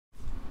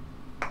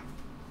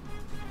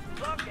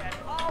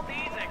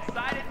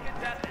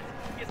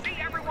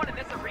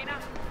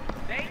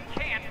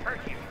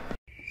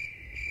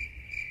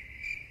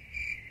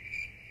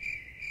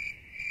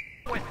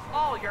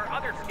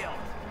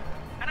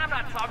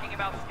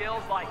about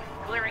skills like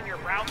clearing your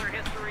browser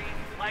history,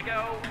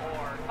 Lego,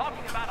 or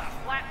talking about a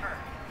flat Earth.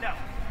 No,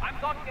 I'm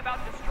talking about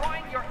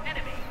destroying your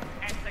enemy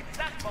and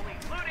successfully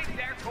looting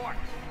their corpse.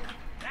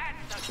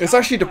 It's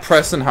actually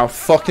depressing how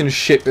fucking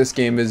shit this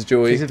game is,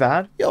 Joey. Is it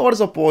bad? Yo, what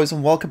is up, boys,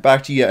 and welcome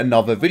back to yet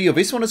another video.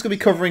 This one is going to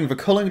be covering the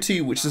Culling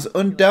 2, which is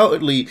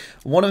undoubtedly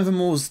one of the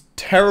most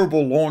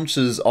terrible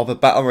launches of a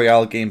Battle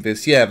Royale game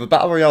this year. The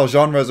Battle Royale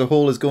genre as a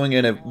whole is going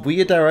in a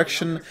weird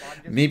direction.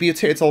 Maybe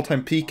it's hit its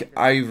all-time peak,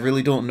 I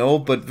really don't know,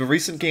 but the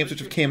recent games which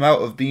have came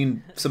out have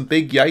been some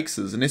big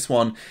yikeses, and this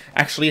one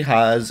actually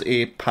has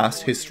a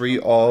past history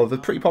of a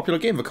pretty popular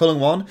game. The Culling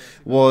 1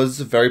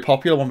 was very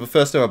popular, one of the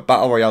first ever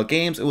Battle Royale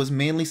games. It was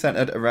mainly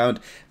centered around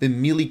the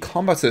melee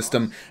combat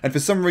system, and for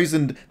some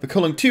reason the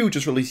Culling 2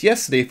 just released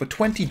yesterday for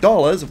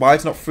 $20. Why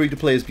it's not free to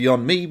play is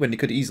beyond me, when you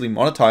could easily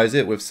monetize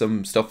it with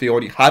some stuff they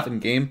already have in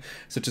game,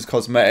 such as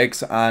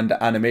cosmetics and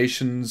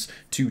animations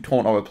to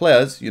taunt other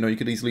players. You know, you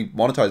could easily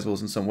monetize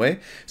those in some way.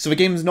 So the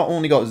game's not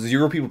only got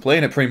 0 people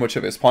playing it pretty much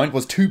at this point,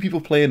 was 2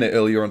 people playing it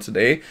earlier on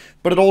today,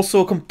 but it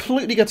also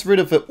completely gets rid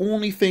of the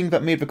only thing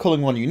that made the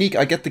Culling 1 unique.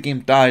 I get the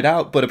game died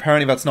out, but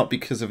apparently that's not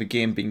because of the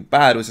game being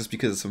bad, it was just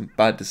because of some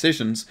bad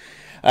decisions.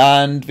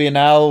 And they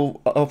now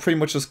are pretty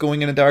much just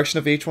going in a direction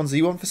of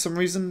H1Z1 for some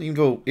reason, even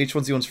though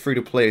H1Z1's free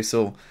to play.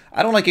 So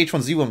I don't like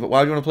H1Z1, but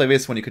why do you want to play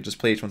this when you could just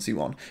play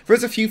H1Z1?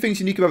 There's a few things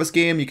unique about this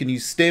game. You can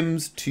use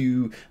stims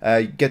to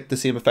get the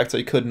same effects that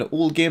you could in the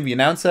old game. The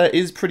announcer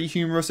is pretty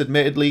humorous,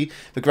 admittedly.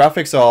 The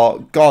graphics are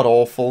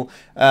god-awful.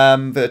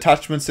 The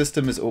attachment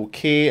system is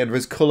okay, and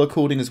there's color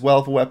coding as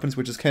well for weapons,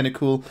 which is kind of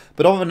cool.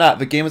 But other than that,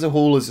 the game as a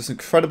whole is just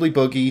incredibly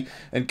buggy,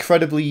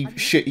 incredibly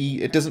shitty.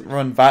 It doesn't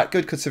run that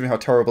good considering how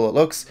terrible it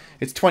looks.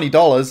 It's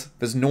 $20.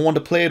 There's no one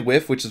to play it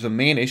with, which is the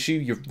main issue.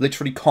 You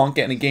literally can't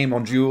get in a game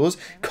on duos,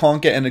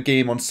 can't get in a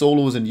game on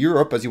solos in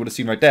Europe, as you would have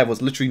seen right there.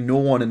 Was literally no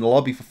one in the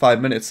lobby for 5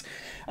 minutes.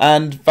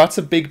 And that's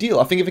a big deal.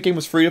 I think if the game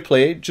was free to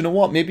play, do you know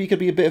what? Maybe it could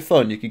be a bit of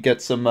fun. You could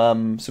get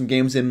some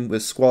games in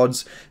with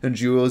squads and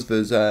duos.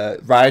 There's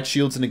riot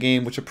shields in the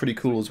game, which are pretty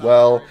cool as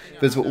well.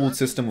 There's the old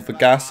system with the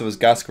gas. There's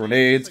gas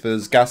grenades.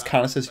 There's gas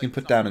canisters you can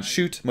put down and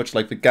shoot, much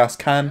like the gas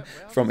can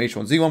from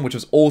H1Z1, which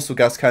was also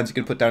gas cans you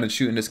can put down and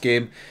shoot in this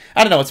game.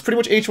 I don't know. It's pretty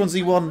much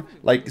H1Z1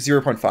 like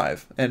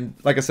 0.5. And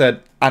like I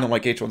said, I don't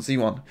like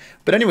H1Z1.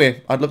 But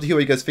anyway, I'd love to hear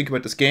what you guys think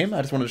about this game.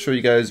 I just wanted to show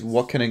you guys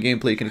what kind of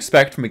gameplay you can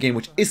expect from a game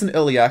which isn't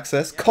early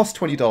access, costs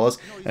 $20,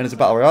 and is a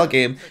Battle Royale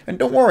game. And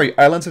don't worry,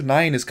 Islands of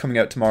 9 is coming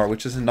out tomorrow,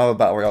 which is another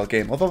Battle Royale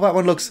game, although that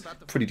one looks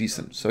pretty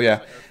decent. So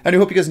yeah, and I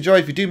hope you guys enjoy.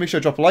 If you do, make sure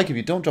to drop a like. If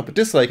you don't, drop a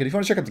dislike. And if you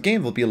want to check out the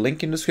game, there'll be a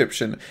link in the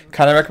description.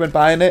 Can I recommend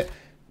buying it?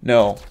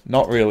 No,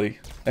 not really.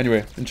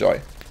 Anyway,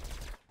 enjoy.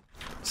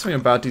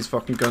 Something about these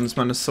fucking guns,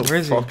 man, is so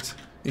fucked.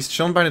 He's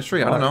chilling behind a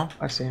tree, I don't know.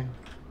 I see him.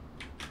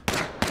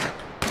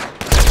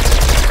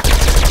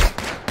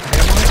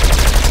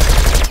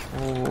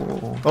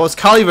 Oh, it's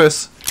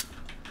Calibus!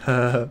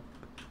 I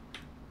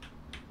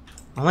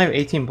only have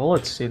 18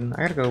 bullets, dude.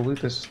 I gotta go loot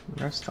this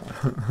rest stop.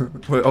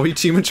 Wait, are we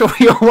teaming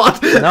Joey or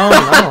what? No.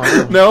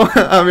 No,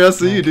 I mean, I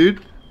see you, dude.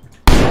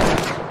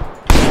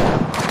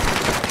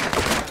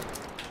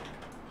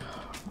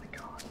 Oh my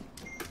god.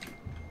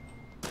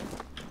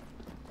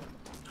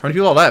 How many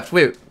people are left?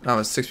 Wait, no,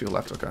 it's 6 people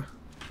left, okay.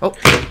 Oh.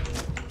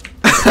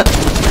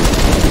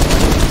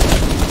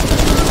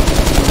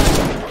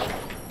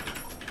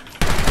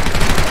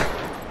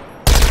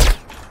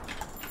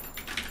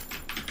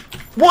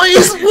 What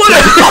is what? I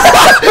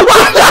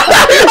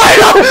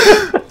know.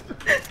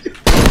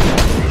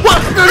 What?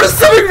 There's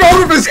something wrong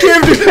with this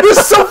game, dude.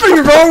 There's something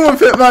wrong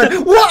with it,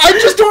 man. What? I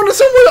just don't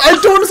understand what I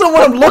don't understand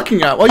what I'm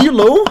looking at. Are you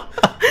low?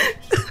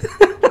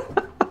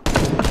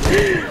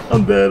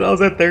 I'm dead. I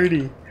was at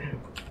 30.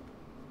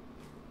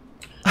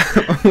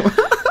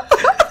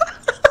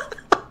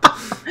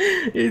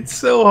 It's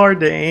so hard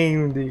to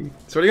aim, dude.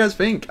 So what do you guys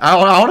think? I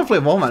want to play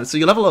more, man. So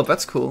you level up.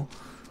 That's cool,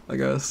 I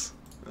guess.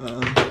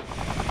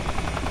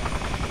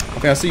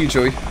 Okay, I see you,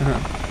 Joey.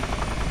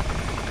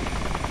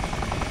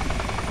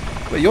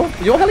 Wait, your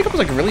helicopter's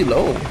like really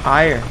low.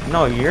 Higher.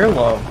 No, you're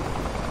low.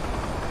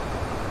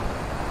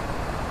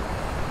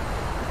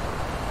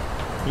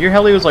 Your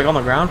heli was like on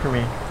the ground for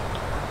me.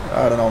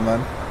 I don't know, man.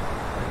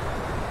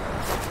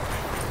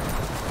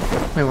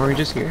 Wait, were we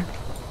just here?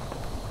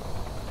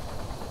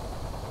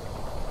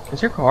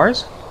 Is there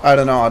cars? I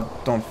don't know. I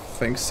don't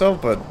think so,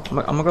 but I'm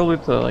gonna go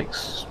loot the like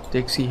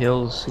Dixie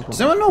Hills. Does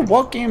anyone know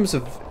what games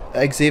have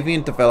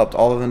Xaviant developed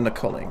other than the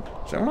Culling?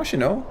 Does anyone actually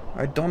know?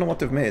 I don't know what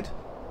they've made.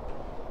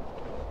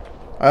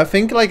 I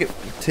think like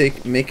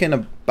making a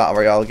Battle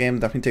Royale game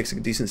definitely takes a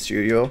decent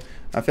studio.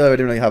 I feel like I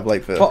didn't really have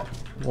like the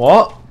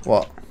What?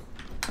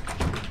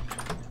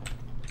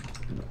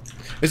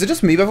 Is it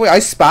just me by the way? I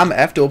spam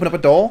F to open up a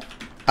door,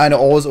 and it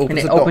always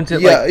opens the door. Opens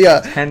it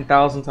like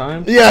 10,000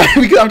 times. Yeah,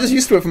 because I'm just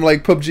used to it from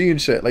like PUBG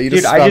and shit. Like you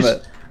just spam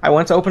it. I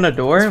went to open a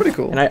door. It's pretty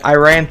cool. And I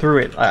ran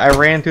through it. I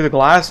ran through the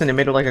glass and it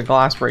made it like a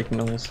glass breaking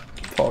noise.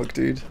 Pog,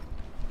 dude.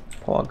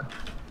 Pog.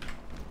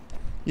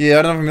 Yeah,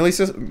 I don't know. Melee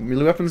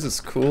weapons is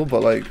cool,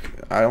 but like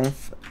I don't.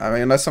 I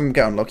mean, unless I'm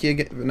getting lucky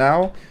again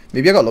now.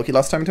 Maybe I got lucky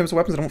last time in terms of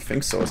weapons. I don't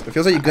think so. It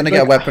feels like you're gonna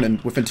get a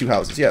weapon within 2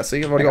 houses. Yeah, see,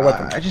 you've already got a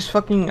weapon. I just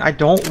fucking, I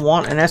don't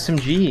want an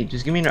SMG.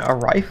 Just give me a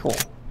rifle.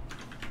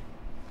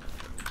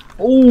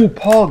 Oh,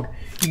 Pog.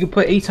 You can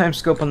put 8x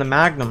scope on the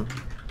Magnum.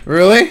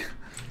 Really?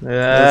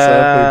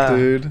 Yeah. What's up,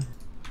 dude?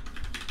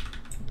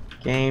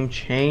 Game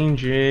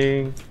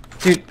changing.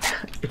 Dude,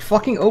 it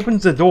fucking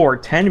opens the door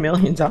 10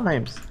 million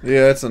times.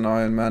 Yeah, it's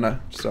annoying, man. I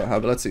just don't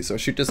have it. Let's see. So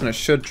shoot this and it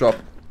should drop.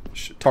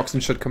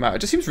 Toxin should come out. It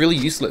just seems really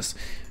useless.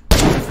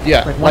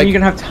 Yeah. Like, when are you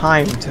gonna have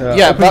time to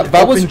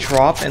that was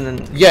drop and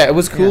then... Yeah, it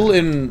was cool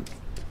in...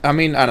 I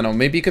mean, I don't know.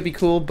 Maybe it could be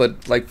cool,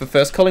 but like the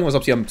first Culling was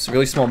obviously a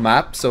really small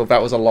map, so that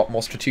was a lot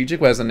more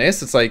strategic. Whereas in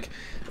this, it's like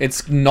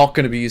it's not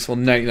going to be useful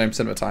 99%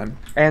 of the time.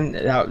 And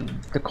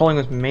the Culling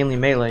was mainly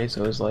melee,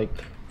 so it was like...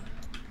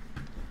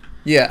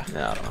 Yeah.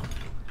 I don't know.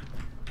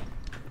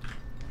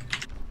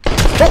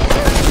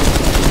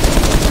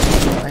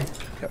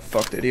 Yeah,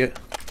 fucked idiot.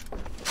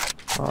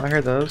 Oh, I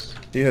heard those.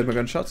 You heard my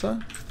gunshots, huh?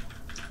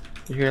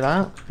 You hear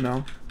that?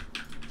 No.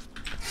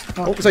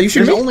 Oh, is that you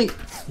shooting me? Only...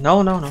 No.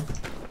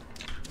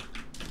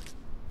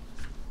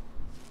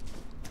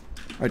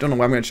 I don't know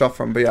where I'm getting shot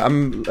from, but yeah,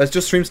 let's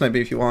just stream snipe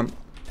me if you want.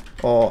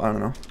 Or, I don't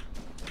know.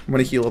 I'm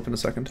gonna heal up in a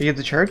second. Do you get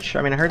the church?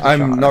 I mean, I heard the I'm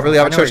shot. not really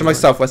at a church, I'm like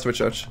doing. southwest of a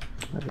church.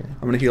 Okay.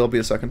 I'm gonna heal up in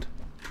a second.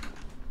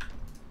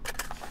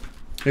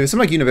 There's some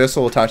like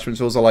universal attachments,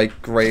 those are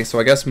like grey, so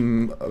I guess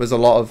there's a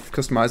lot of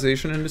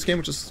customization in this game,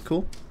 which is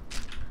cool.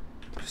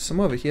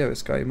 Somewhere over here,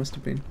 this guy must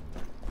have been.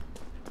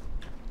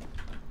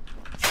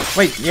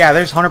 Wait, yeah,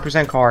 there's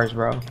 100% cars,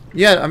 bro.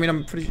 Yeah, I mean,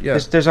 I'm pretty. Yeah.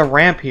 There's a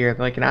ramp here,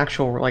 like an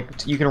actual, like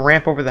you can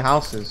ramp over the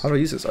houses. How do I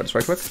use this? I just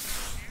right click.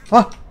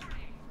 Oh,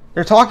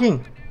 they're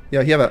talking.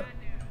 Yeah, you have it.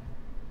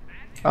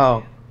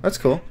 Oh, That's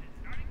cool.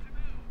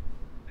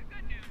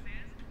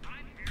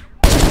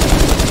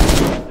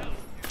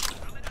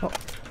 Do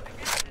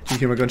you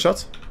hear my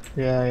gunshots?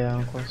 yeah,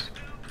 of course.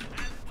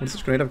 What's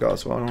this grenade I've got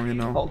as well? I don't really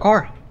know. Oh,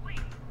 car.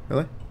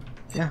 Really?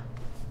 Yeah.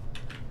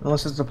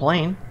 Unless it's a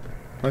plane.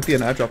 Might be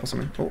an airdrop or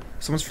something. Oh,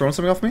 someone's throwing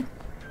something off me?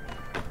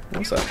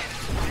 What's that?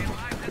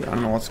 Dude, I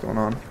don't know what's going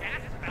on.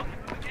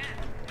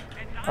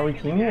 Are we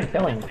teaming or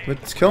killing?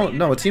 It's killing.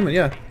 No, we're teaming,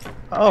 yeah.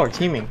 Oh, we're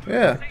teaming.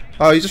 Yeah.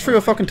 Oh, you just threw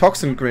a fucking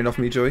toxin grenade off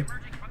me, Joey.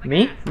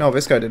 Me? No,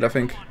 this guy did, I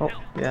think. Oh,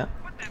 yeah.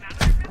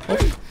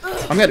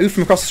 Oh. I'm getting oofed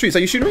from across the street. Are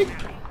you shooting me?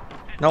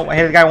 No, I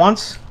hit the guy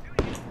once.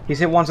 He's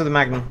hit once with the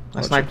Magnum. I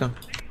Oh, sniped him.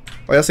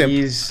 Oh, yeah, I see him.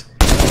 He's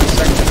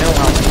second to middle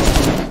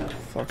house.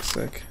 Fuck's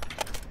sake.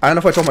 I don't know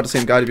if I'm talking about the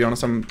same guy, to be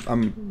honest. I'm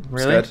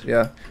Really? scared.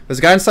 Yeah. There's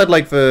a guy inside,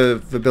 like,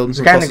 the building. There's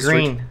a guy in the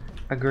green.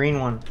 A green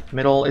one.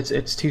 Middle, it's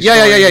two Yeah.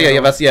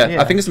 stories. That's,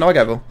 yeah. I think it's another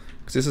guy, though.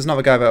 Because this is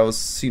another guy that I was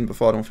seen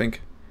before, I don't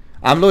think.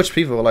 I'm low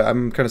HP, though. Like,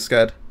 I'm kind of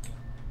scared.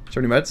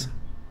 Do you have any meds?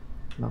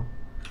 No.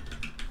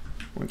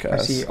 Okay. I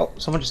see. Oh,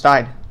 someone just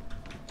died.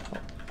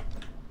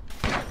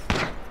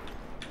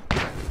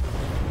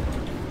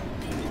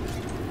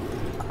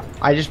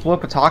 I just blew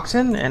up a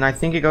toxin, and I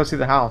think it goes through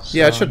the house.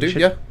 Yeah, so it should do,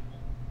 yeah.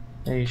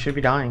 Yeah, you should be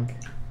dying.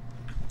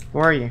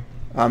 Where are you?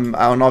 I'm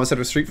on the other side of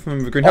the street from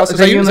the greenhouse. Oh, is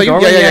that you? in Is the that you?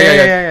 doorway?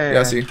 Yeah, Yeah,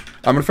 I see.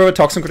 I'm gonna throw a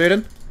toxin grenade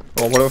in.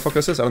 Or whatever the fuck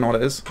this is. I don't know what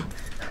it is.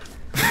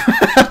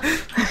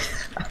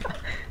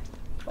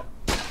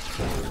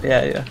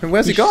 Yeah. And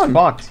where's he gone?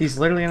 Fucked. He's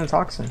literally in the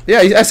toxin. Yeah,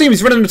 I see him.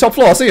 He's running on the top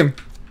floor. I see him.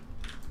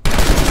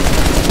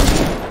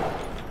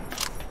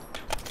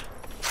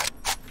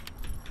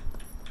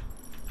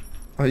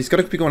 Oh, he's got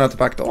to be going out the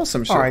back door or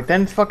some shit. Alright,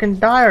 then fucking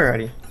die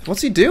already.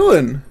 What's he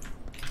doing?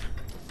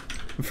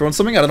 I'm throwing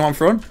something? I don't know what I'm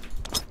throwing.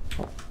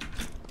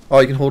 Oh,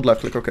 you can hold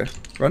left click. Okay.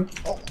 Run.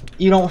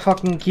 You don't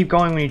fucking keep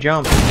going when you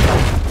jump.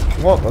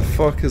 What the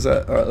fuck is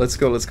that? Alright, let's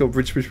go. Let's go.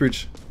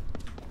 Bridge.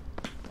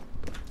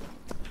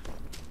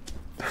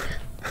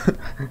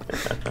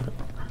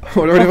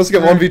 What, are any of us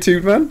get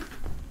 1v2, man?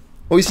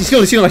 Oh, he's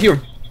healing. I hear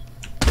him.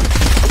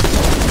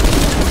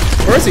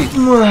 Where is he?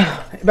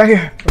 Back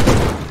here.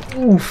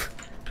 Oof.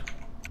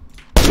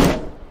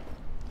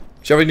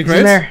 Do you have any He's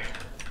in grenades? there.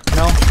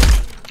 No.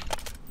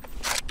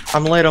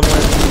 I'm lit.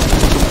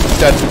 He's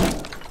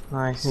dead.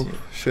 Nice. Oh,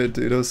 shit,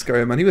 dude, that was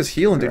scary, man. He was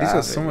healing, dude. He's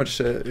got so Ravage. much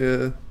shit,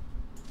 yeah.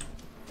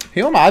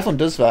 Hey, on my iPhone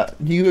does that.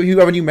 You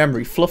have a new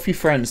memory. Fluffy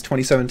Friends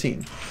 2017.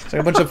 It's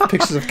like a bunch of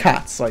pictures of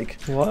cats.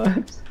 Like,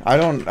 What? I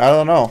don't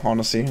know,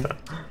 honestly.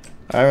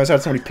 I always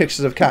had so many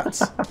pictures of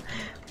cats.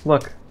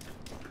 Look.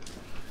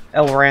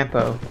 El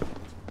Rampo.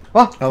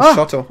 Oh, El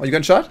Shotto. Are you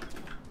getting shot?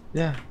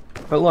 Yeah.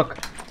 But look.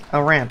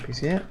 El Ramp. You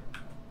see it?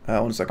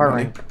 1 second. Car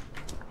honey. ramp.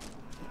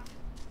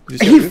 You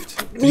just got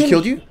oofed? Did he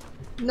kill you?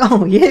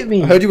 No, he hit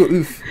me. I heard you go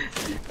oof.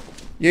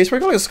 Yeah, he's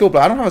probably got like a scope,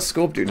 but I don't have a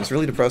scope, dude. It's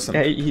really depressing.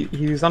 Yeah,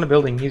 he was on a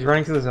building. He's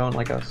running through the zone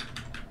like us.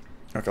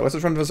 Okay, let's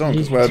just run to the zone,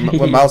 because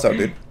we're miles out,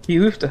 dude. He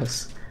oofed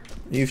us.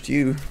 Oofed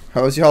you.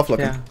 How was your health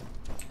looking? Yeah.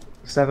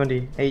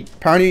 78.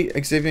 Apparently,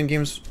 Xavier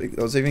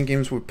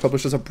Games were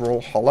published as a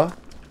Brawlhalla.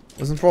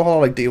 Wasn't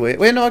Brawlhalla like D-Wait?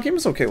 Wait, no, our game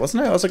was okay,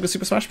 wasn't it? It was like the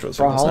Super Smash Bros.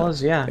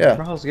 Brawlhalla's, yeah. Yeah.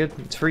 Brawlhalla's good.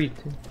 It's free.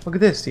 Too. Look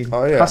at this, dude.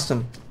 Oh, yeah.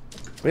 Custom.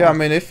 Yeah, I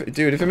mean, if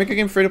you make a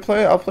game free to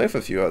play, I'll play for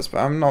a few hours. But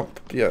I'm not.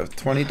 Yeah,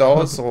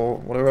 $20 or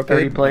whatever I paid.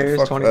 30 players,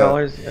 Fuck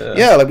 $20.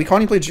 Yeah, like we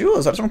can't even play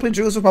duos. I just want to play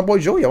duos with my boy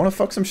Joey. I want to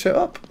fuck some shit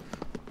up.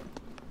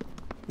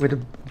 We had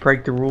to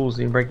break the rules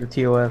and break the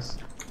TOS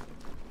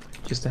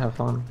just to have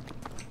fun.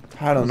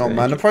 I don't know,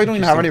 man. They probably don't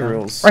even have any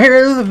rules. Right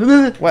here.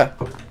 Where?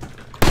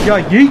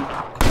 Yeah, yeet.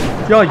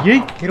 Yeah,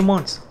 yeet. Hit him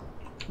once.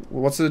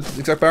 What's the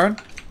exact Baron?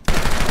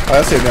 Oh,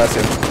 I see him. Yeah, I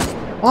see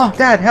him. Oh,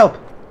 Dad, help.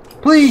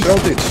 Please. Chill,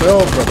 dude. Chill,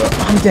 brother.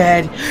 I'm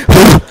dead.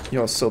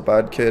 You're so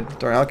bad, kid.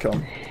 Don't worry, I'll kill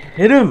him.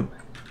 Hit him.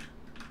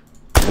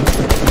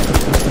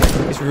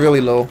 He's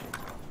really low.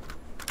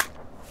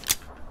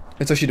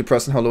 It's actually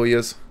depressing how low he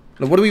is.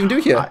 Look, what do we even do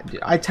here?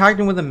 I tagged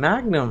him with a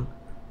magnum.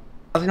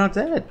 How's he not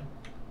dead?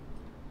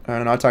 I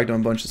don't know. I tagged him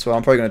a bunch as well.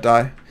 I'm probably gonna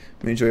die.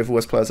 Me and Joey are the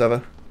worst players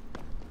ever.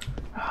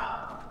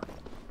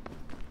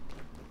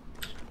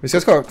 This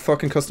guy's got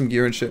fucking custom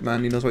gear and shit,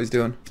 man. He knows what he's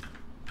doing.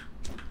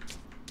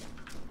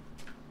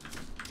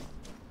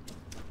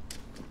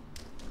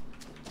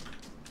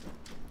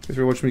 Is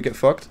you watching me get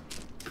fucked?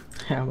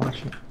 Yeah, I'm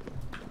watching.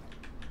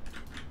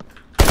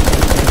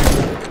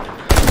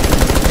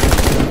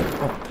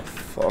 Oh,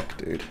 fuck,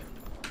 dude.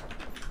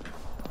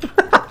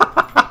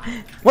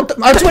 What the?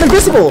 I just went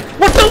invisible!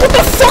 What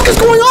the fuck is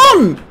going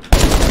on?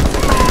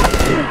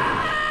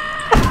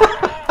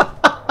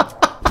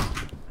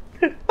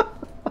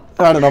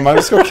 I don't know, man. I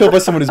just got killed by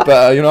someone who's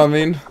better, you know what I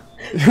mean?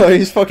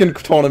 He's fucking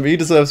taunting me. He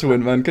deserves to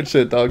win, man. Good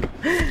shit, dog.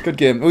 Good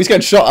game. Oh, he's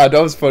getting shot at.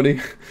 That was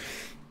funny.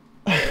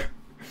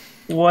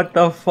 What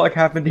the fuck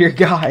happened to your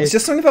guy? It's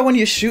just something about when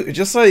you shoot. It's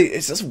just like,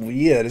 it's just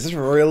weird. It's just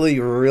really,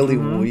 really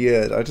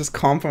weird. I just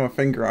can't put my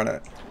finger on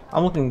it.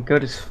 I'm looking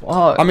good as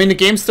fuck. I mean, the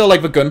game's still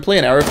like the gunplay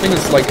and everything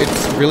is like,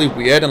 it's really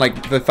weird, and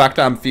like the fact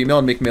that I'm female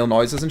and make male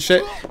noises and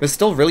shit, it's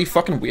still really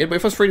fucking weird. But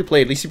if it was free to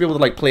play, at least you'd be able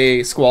to like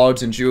play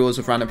squads and duos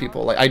with random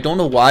people. Like, I don't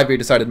know why they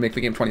decided to make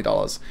the game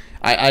 $20.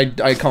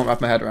 I can't wrap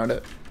my head around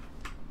it.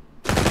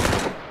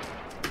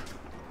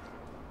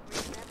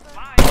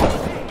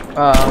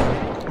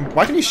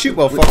 Why can you shoot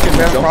while fucking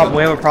jumping?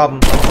 We have a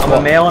problem. I'm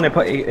a male and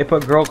it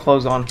put girl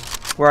clothes on.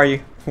 Where are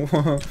you?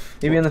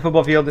 Maybe in the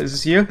football field. Is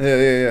this you?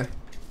 Yeah.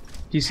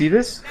 Do you see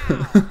this?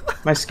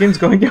 My skin's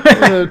going down.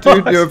 Dude,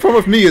 the problem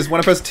with me is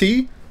when I press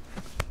T,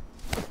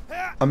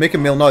 I'm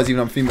making male noise even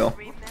though I'm female.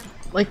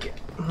 Like,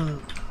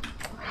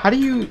 how do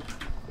you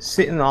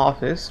sit in the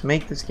office,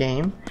 make this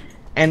game,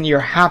 and you're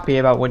happy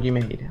about what you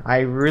made? I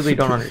really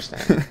don't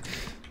understand.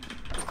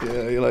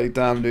 Yeah, you're like,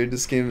 damn, dude,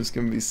 this game is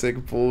gonna be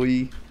sick,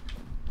 boy.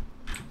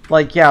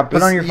 Like, yeah,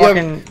 put on your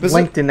fucking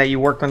LinkedIn that you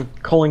worked on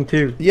Culling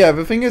 2. Yeah,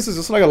 the thing is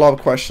it's like a lot of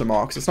question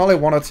marks. It's not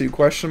like 1 or 2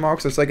 question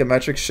marks. It's like a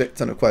metric shit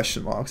ton of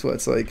question marks. Where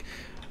it's like,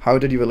 how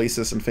did you release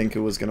this and think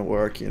it was gonna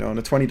work? You know, and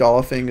the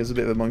 $20 thing is a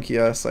bit of a monkey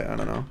ass. Like, I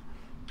don't know.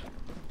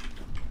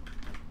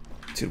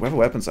 Dude, where the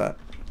weapons at?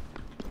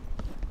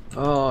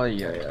 Oh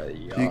yeah.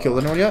 You killed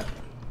anyone yet?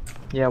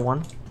 Yeah,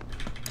 one.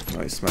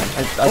 Nice, man.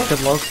 I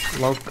said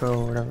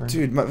loco or whatever.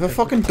 Dude, the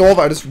fucking door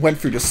that I just went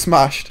through just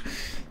smashed.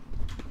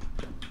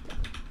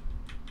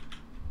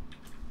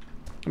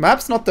 The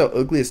map's not the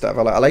ugliest ever.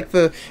 I like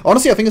the...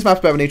 Honestly, I think this map's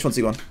better than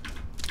H1Z1.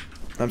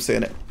 I'm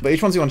saying it. But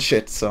H1Z1's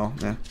shit, so,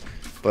 yeah.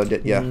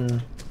 But, yeah.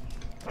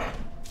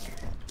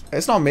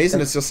 It's not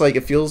amazing, it's just like,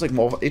 it feels like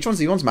more...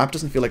 H1Z1's map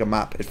doesn't feel like a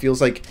map. It feels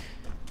like...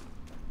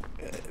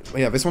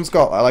 Yeah, this one's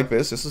got... I like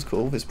this. This is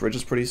cool. This bridge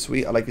is pretty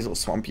sweet. I like these little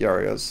swampy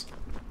areas.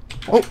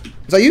 Oh,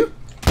 is that you?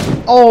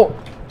 Oh!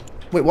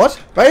 Wait,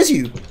 what? That is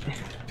you?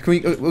 Can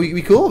we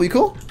cool? Are we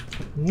cool?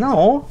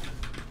 No.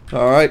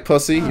 Alright,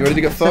 pussy. You ready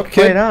to get fucked,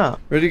 Play kid? it out.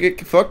 Ready to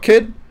get fucked,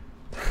 kid?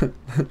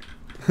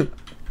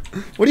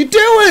 What are you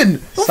doing?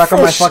 Suck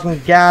on my fucking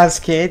gas,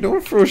 kid.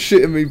 Don't throw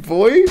shit at me,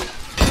 boy.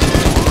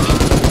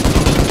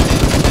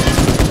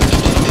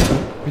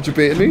 You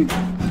baiting me?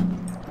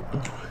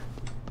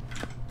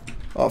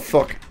 Oh,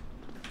 fuck.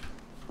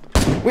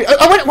 Wait,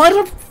 I went... Why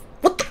did I...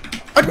 What the...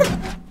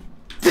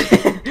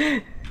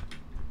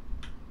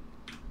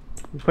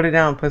 Put it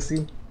down,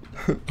 pussy.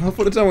 I'll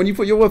put it down when you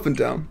put your weapon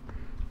down.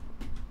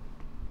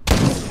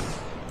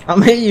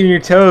 I'm hitting you in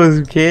your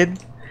toes, kid.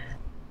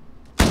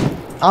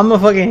 I'm gonna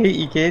fucking hit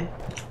you, kid.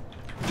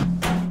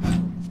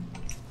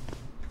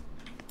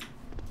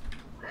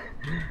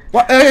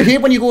 What? I hate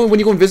when you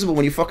go invisible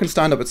when you fucking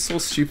stand up. It's so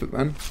stupid,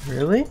 man.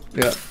 Really?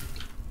 Yeah.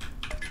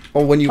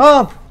 Or when you.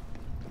 Oh.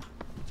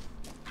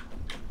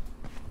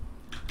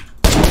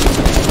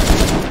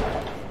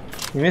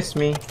 You missed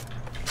me.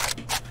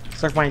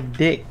 Suck my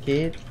dick,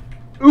 kid.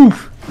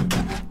 Oof.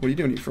 What are you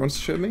doing? You throwing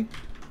shit at me?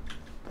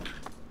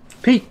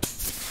 Pete.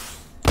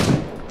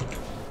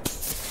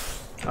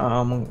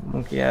 Oh,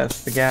 monkey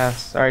ass, the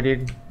gas. Alright,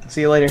 dude.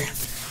 See you later.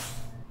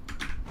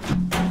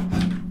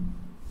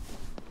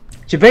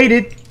 You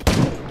baited.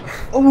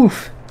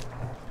 Oof.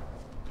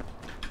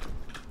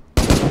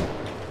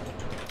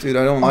 Dude,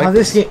 I don't like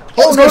this game.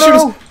 Oh,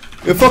 no.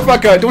 Yeah, fuck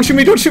that guy. Don't shoot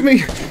me. Don't shoot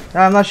me. No,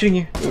 I'm not shooting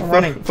you. I'm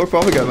running. Fuck the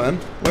other guy, man.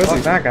 Where is Fuck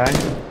he? that guy.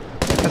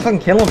 Let's fucking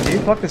kill him,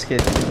 dude. Fuck this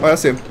kid. Oh, I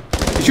see him.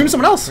 He's shooting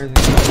someone else. Where is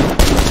he?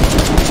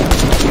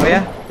 Oh,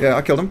 yeah? Yeah,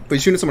 I killed him. But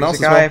he's shooting someone else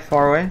There's as a guy well.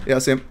 far away. Yeah, I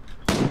see him.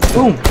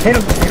 Boom! Hit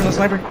him! Hit him with a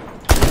sniper.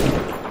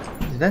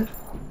 Is he dead?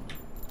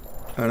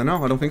 I don't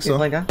know. I don't think He's so.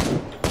 laying down.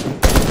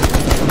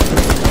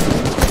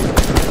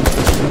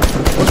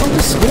 What's wrong with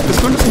this scope? This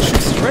gun doesn't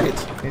shoot straight.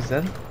 He's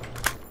dead.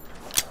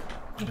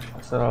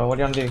 So what do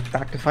you want to do?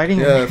 Back to fighting?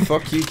 Yeah,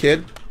 fuck you,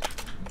 kid.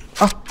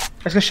 Oh,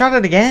 I just got shot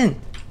at again.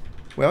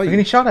 Well, I'm you...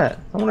 getting shot at.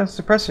 Someone has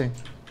a suppressor.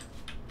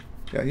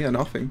 Yeah,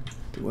 nothing.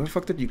 Dude, where the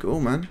fuck did you go,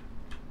 man?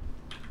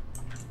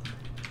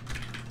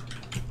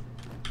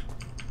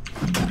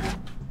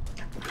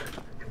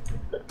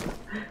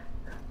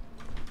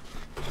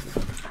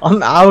 I'm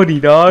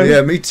outie, dog.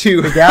 Yeah, me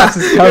too. The gas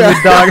is coming,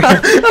 dog.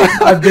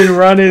 I've been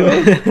running.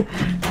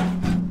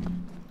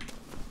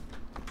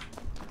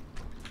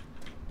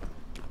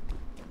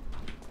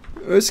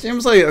 This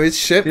game's like, it's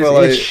shit, This but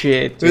like, is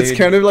shit, dude. it's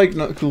kind of like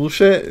not cool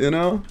shit, you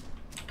know?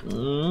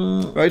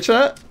 Right,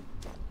 chat?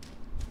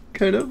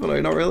 Kind of, but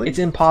like not really. It's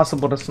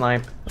impossible to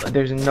snipe.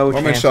 There's no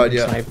I'm chance shot, to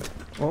yeah. snipe.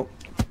 Oh,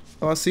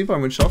 I see if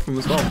I'm in shot from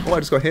as well. Oh, I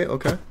just got hit.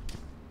 Okay.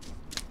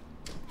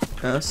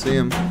 Yeah, I see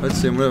him. Let's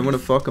see him. I'm gonna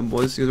fuck him,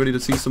 boys. You guys ready to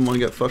see someone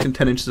get fucking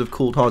 10 inches of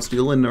cold hot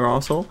steel in their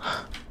asshole?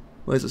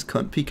 Where's this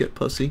cunt? Peek it,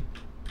 pussy.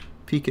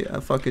 Peek it a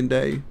fucking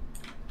day,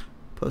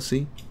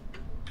 pussy.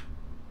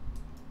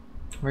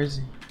 Where is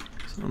he?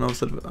 I don't know. I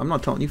said, I'm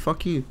not telling you.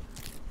 Fuck you.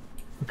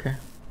 Okay.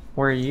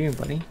 Where are you,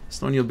 buddy?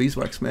 It's on your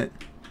beeswax, mate.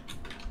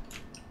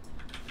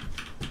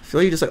 I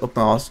feel like you just like up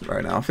my ass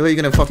right now. I feel like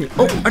you're gonna fucking.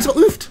 Oh, I just got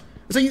oofed.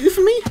 Is that you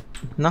oofing me?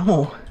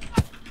 No.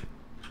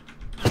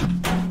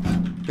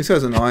 This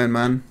guy's annoying,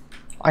 man.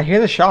 I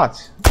hear the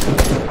shots.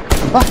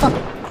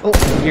 Oh,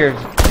 here.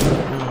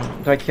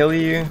 Do I kill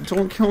you?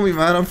 Don't kill me,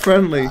 man. I'm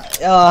friendly.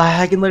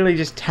 I can literally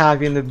just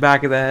tag you in the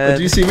back of the head.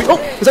 Do you see me? Oh,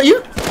 is that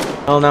you?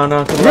 Oh no,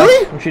 no. To the Really?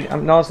 left. I'm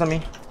shooting. No, it's not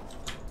me.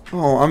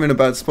 Oh, I'm in a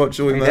bad spot,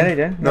 Joey, Are you man. dead? Are you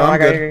dead? No, I I'm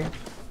got good.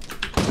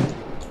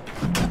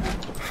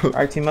 you.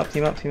 Alright, team up,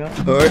 team up, team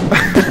up. Alright.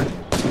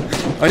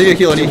 I need a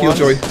heal,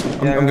 Joey.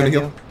 I'm gonna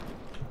heal.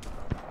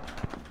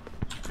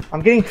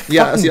 I'm getting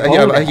Yeah, I see.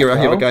 fucking I hear a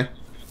bro. guy.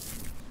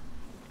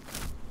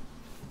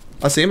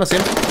 I see him.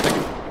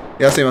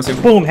 Yeah, I see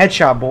him. Boom,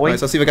 headshot, boy.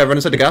 Nice, I see the guy running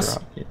inside the gas.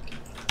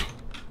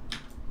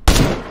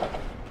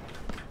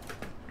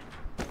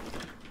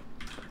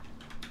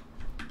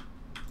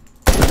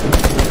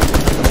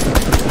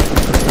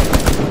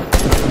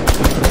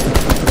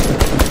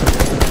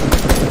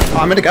 Oh,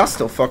 I'm in the gas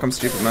still. Fuck, I'm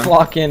stupid, man.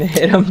 Fucking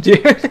hit him,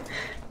 dude.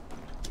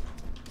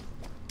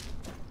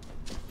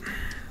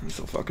 I'm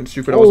so fucking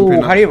stupid. I wasn't Oh,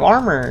 paying how do you have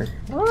armor?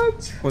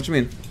 What? What do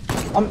you mean?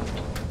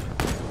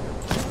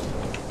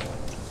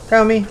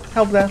 Tell me,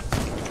 help that.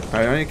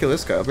 Alright, I need to kill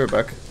this guy. I'll be right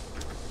back.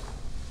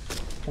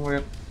 Oh my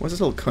god. Where's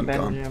this little cunt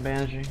gone?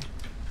 Bandaging.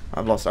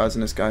 I've lost eyes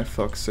in this guy.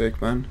 Fuck's sake,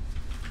 man.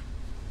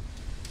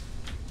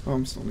 Oh,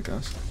 I'm still in the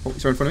gas. Oh,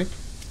 he's right in front of me.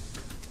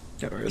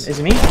 Yeah, there he is. Is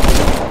it me?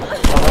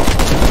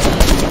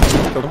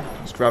 Killed him.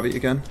 Just grab it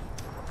again.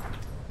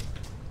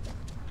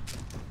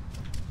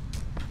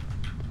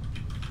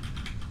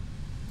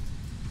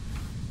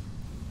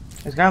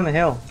 There's a guy on the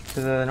hill to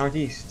the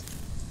northeast.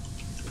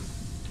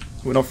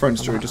 We're not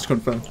friends, Drew. Just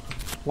confirm.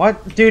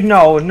 What? Dude,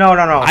 no.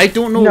 I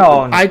don't know.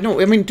 No. I know.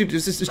 I mean, dude,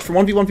 this is for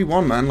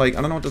 1v1v1, man. Like,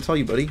 I don't know what to tell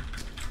you, buddy.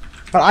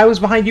 But I was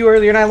behind you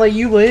earlier and I let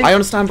you live. I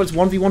understand, but it's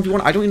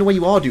 1v1v1. I don't even know where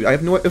you are, dude. I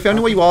have no. If I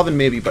know where you are, then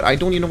maybe. But I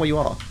don't even know where you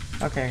are.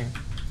 Okay.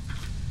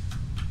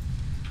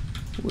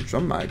 Ooh, a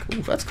drum mag.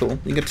 Ooh, that's cool. You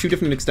can get 2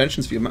 different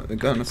extensions for your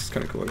gun. That's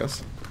kind of cool, I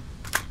guess.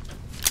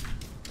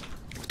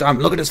 Damn!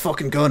 Look at this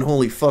fucking gun.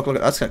 Holy fuck! Look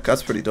at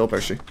that's pretty dope,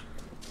 actually.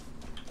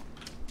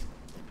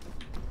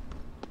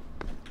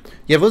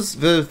 Yeah, those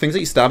the things that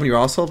you stab in your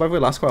arsehole, by the way,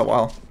 last quite a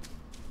while.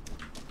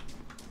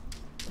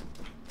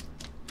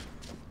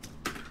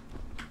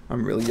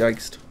 I'm really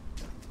yiked.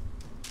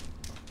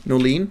 No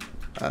lean?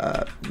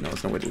 No,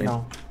 there's no way to lean.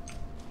 No.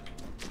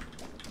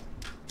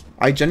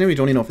 I genuinely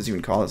don't even know if there's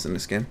even callers in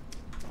this game.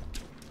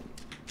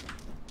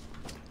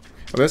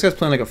 Oh, this guy's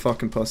playing like a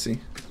fucking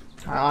pussy.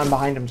 I'm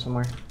behind him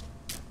somewhere.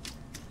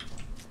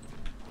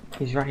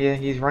 He's right here.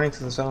 He's running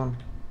to the zone.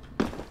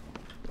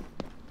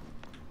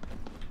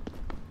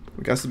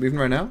 The guys are moving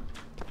right now?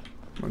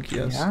 Monkey,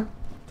 yes. Yeah?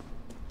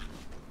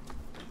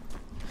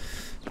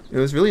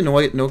 There's really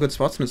no good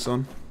spots in this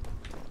zone.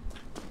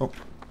 Oh.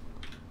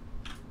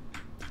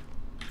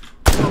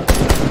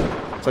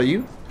 Is that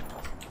you?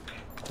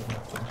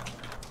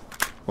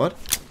 What?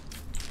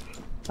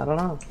 I don't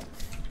know.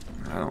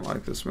 I don't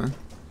like this, man.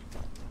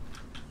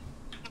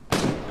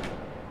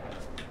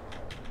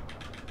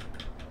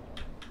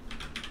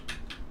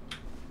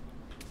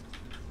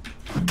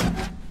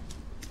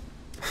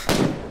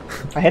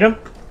 I hit him.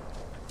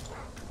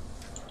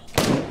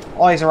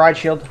 Oh, he's a ride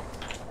shield.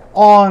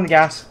 Oh, on the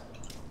gas.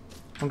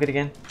 I'm good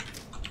again.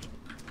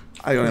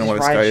 I don't even know He's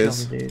what this guy ride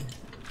is. shielded, dude.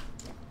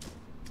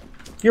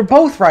 You're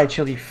both ride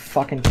shield, you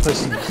fucking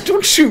pussies.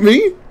 Don't shoot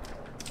me!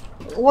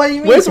 What do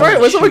you mean? Where's don't the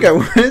other shoot? guy?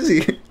 Where is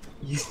he?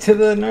 He's to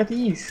the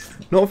northeast.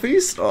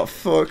 Northeast? Oh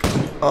fuck.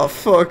 Oh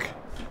fuck.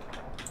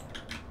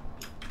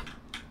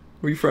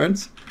 We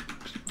friends?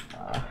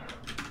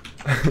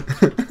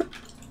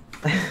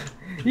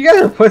 You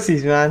guys are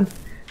pussies, man.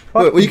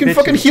 Well, you can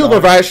fucking heal by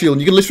riot shielding.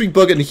 You can literally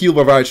bug it and heal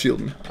by riot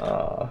shielding.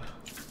 Oh,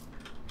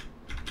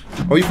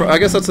 I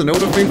guess that's a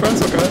note of being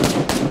friends. Okay.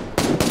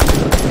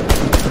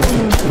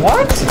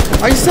 What?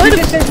 I said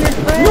you said you're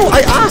friends. No,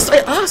 I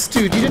asked,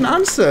 dude. You didn't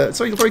answer.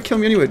 So you'll probably kill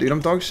me anyway, dude.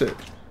 I'm dog shit.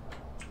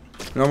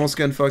 You're almost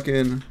getting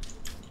fucking.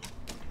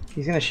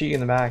 He's gonna shoot you in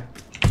the back.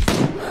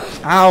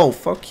 Ow!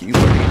 Fuck you.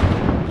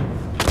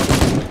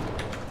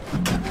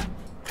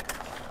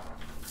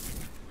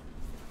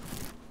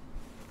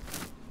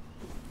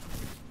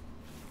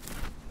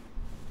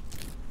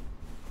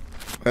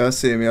 I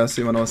see him. Yeah, I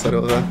see him on the other side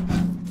over there.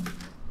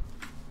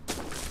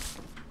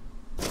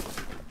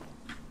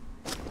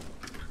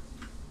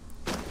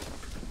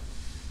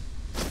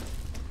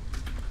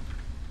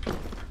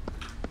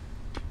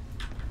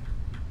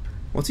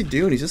 What's he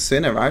doing? He's just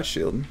sitting there riot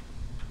shielding.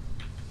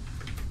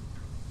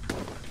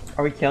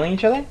 Are we killing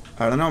each other?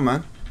 I don't know,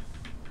 man.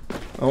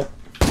 Oh.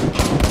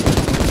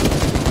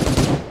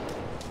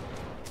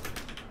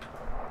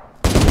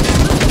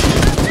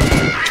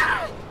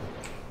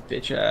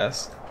 Bitch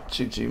ass.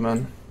 GG,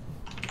 man.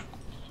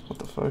 What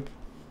the fuck?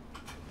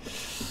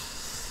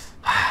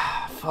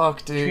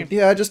 Fuck, dude.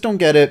 Yeah, I just don't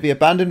get it. They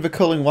abandoned the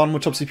Culling 1,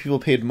 which obviously people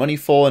paid money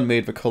for, and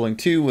made the Culling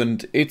 2,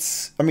 and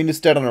it's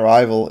dead on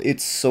arrival.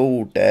 It's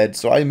so dead,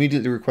 so I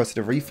immediately requested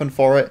a refund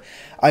for it.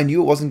 I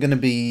knew it wasn't going to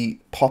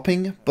be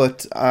popping,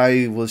 but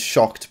I was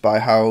shocked by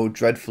how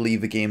dreadfully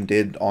the game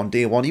did on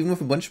day one, even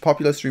with a bunch of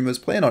popular streamers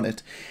playing on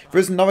it.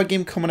 There's another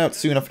game coming out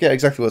soon, I forget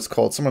exactly what it's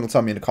called, someone will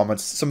tell me in the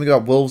comments, something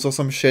about wolves or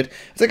some shit.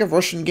 It's like a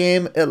Russian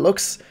game, it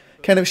looks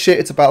kind of shit.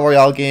 It's a Battle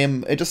Royale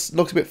game. It just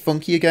looks a bit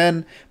funky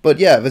again. But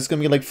yeah, there's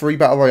going to be like 3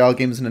 Battle Royale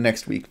games in the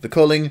next week. The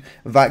Culling,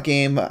 that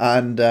game,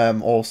 and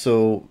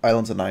also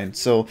Islands of Nine.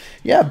 So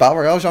yeah, Battle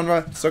Royale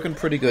genre, it's looking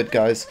pretty good,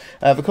 guys.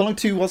 The Culling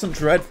 2 wasn't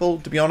dreadful,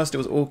 to be honest. It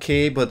was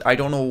okay, but I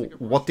don't know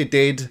what they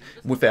did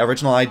with the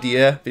original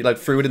idea. They like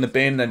threw it in the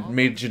bin and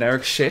made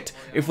generic shit.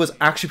 If it was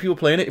actually people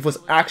playing it, if it was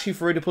actually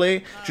free to play,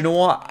 do you know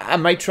what? I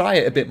might try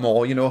it a bit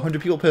more. You know,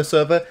 100 people per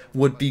server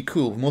would be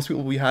cool. Most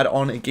people we had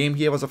on a game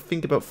here was, I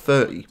think, about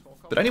 30.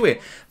 But anyway,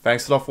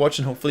 thanks a lot for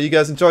watching. Hopefully you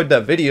guys enjoyed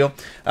that video.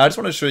 I just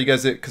wanted to show you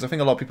guys it because I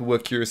think a lot of people were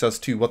curious as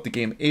to what the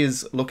game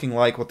is looking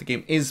like, what the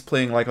game is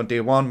playing like on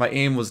day one. My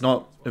aim was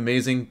not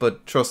amazing,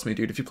 but trust me,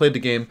 dude, if you played the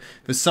game,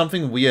 there's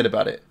something weird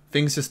about it.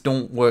 Things just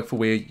don't work the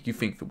way you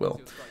think they will.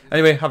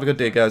 Anyway, have a good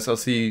day, guys. I'll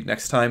see you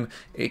next time,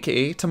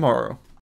 aka tomorrow.